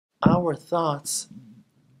Our thoughts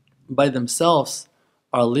by themselves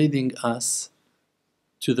are leading us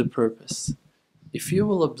to the purpose. If you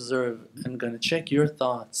will observe and gonna check your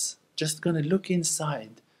thoughts, just gonna look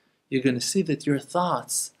inside, you're gonna see that your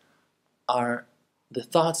thoughts are the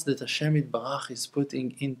thoughts that HaShem Yitbarach is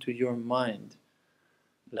putting into your mind.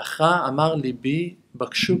 Lacha amar libi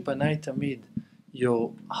bakshu panai tamid.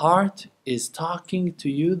 Your heart is talking to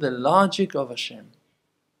you the logic of HaShem.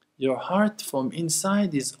 Your heart from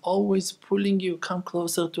inside is always pulling you, come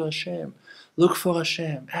closer to HaShem. Look for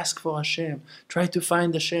HaShem, ask for HaShem, try to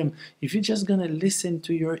find HaShem. If you're just gonna listen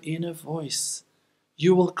to your inner voice,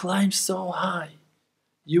 you will climb so high.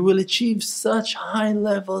 You will achieve such high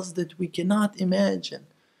levels that we cannot imagine.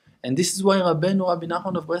 And this is why Rabbeinu Rabbi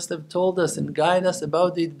Nachman of Breslev told us and guided us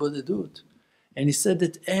about the Itbodedut. And he said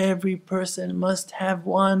that every person must have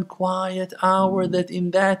one quiet hour, that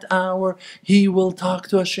in that hour he will talk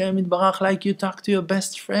to HaShem Yitbarach like you talk to your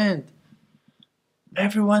best friend.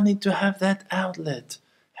 Everyone needs to have that outlet,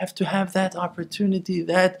 have to have that opportunity,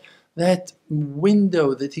 that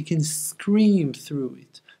window that he can scream through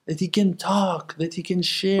it, that he can talk, that he can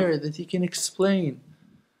share, that he can explain.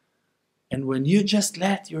 And when you just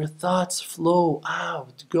let your thoughts flow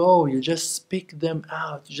out, go, you just speak them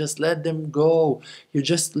out, you just let them go, you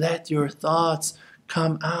just let your thoughts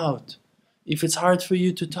come out. If it's hard for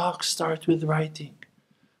you to talk, start with writing.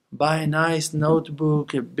 Buy a nice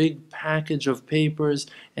notebook, a big package of papers,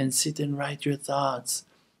 and sit and write your thoughts.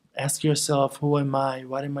 Ask yourself, who am I?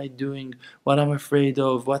 What am I doing? What I'm afraid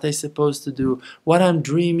of? What I'm supposed to do? What I'm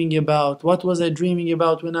dreaming about? What was I dreaming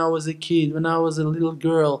about when I was a kid, when I was a little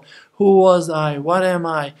girl? Who was I? What am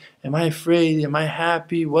I? Am I afraid? Am I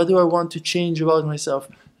happy? What do I want to change about myself?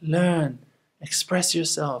 Learn. Express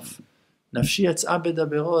yourself. Nafshi yatz'a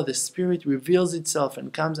bedabero, the spirit reveals itself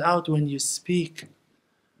and comes out when you speak.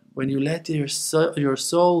 When you let your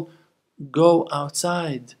soul go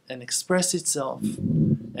outside and express itself.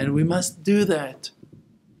 And we must do that.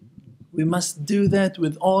 We must do that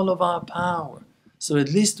with all of our power. So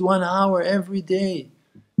at least 1 hour every day.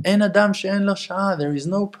 En adam she'en lo sha'ah. There is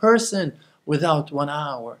no person without 1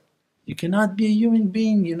 hour. You cannot be a human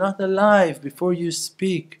being. You're not alive before you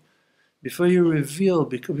speak, before you reveal,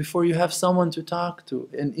 before you have someone to talk to.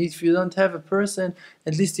 And if you don't have a person,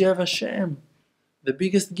 at least you have HaShem, the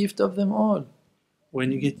biggest gift of them all.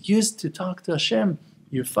 When you get used to talk to HaShem,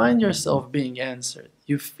 you find yourself being answered.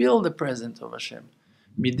 You feel the presence of HaShem.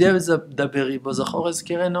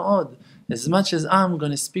 As much as I'm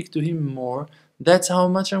going to speak to Him more, that's how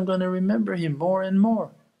much I'm going to remember Him more and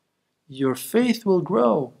more. Your faith will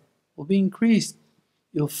grow, will be increased.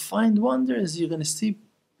 You'll find wonders. You're going to see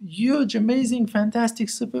huge, amazing, fantastic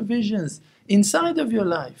supervisions inside of your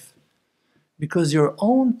life. Because your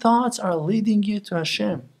own thoughts are leading you to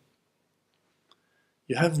HaShem.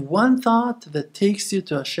 You have one thought that takes you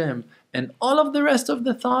to HaShem, and all of the rest of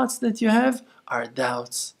the thoughts that you have are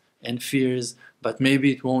doubts and fears. But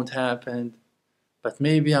maybe it won't happen. But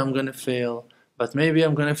maybe I'm going to fail. But maybe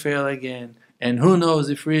I'm going to fail again. And who knows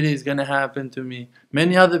if really it's going to happen to me.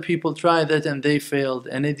 Many other people tried that and they failed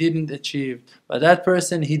and they didn't achieve. But that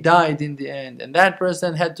person, he died in the end. And that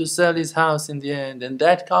person had to sell his house in the end. And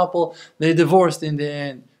that couple, they divorced in the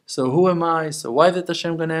end. So who am I? So why did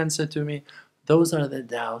HaShem going to answer to me? Those are the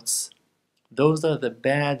doubts. Those are the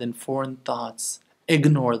bad and foreign thoughts.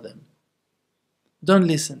 Ignore them. Don't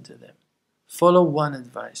listen to them. Follow one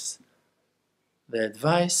advice. The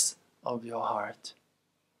advice of your heart.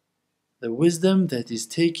 The wisdom that is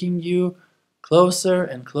taking you closer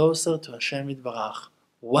and closer to HaShem Yitbarach.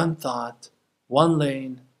 One thought, one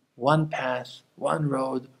lane, one path, one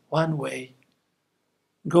road, one way.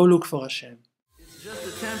 Go look for HaShem. It's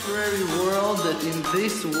just a temporary world that in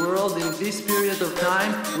this world, in this period of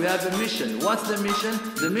time, we have a mission. What's the mission?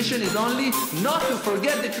 The mission is only not to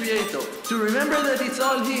forget the Creator. To remember that it's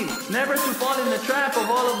all Him. Never to fall in the trap of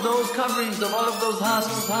all of those coverings, of all of those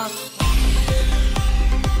husks.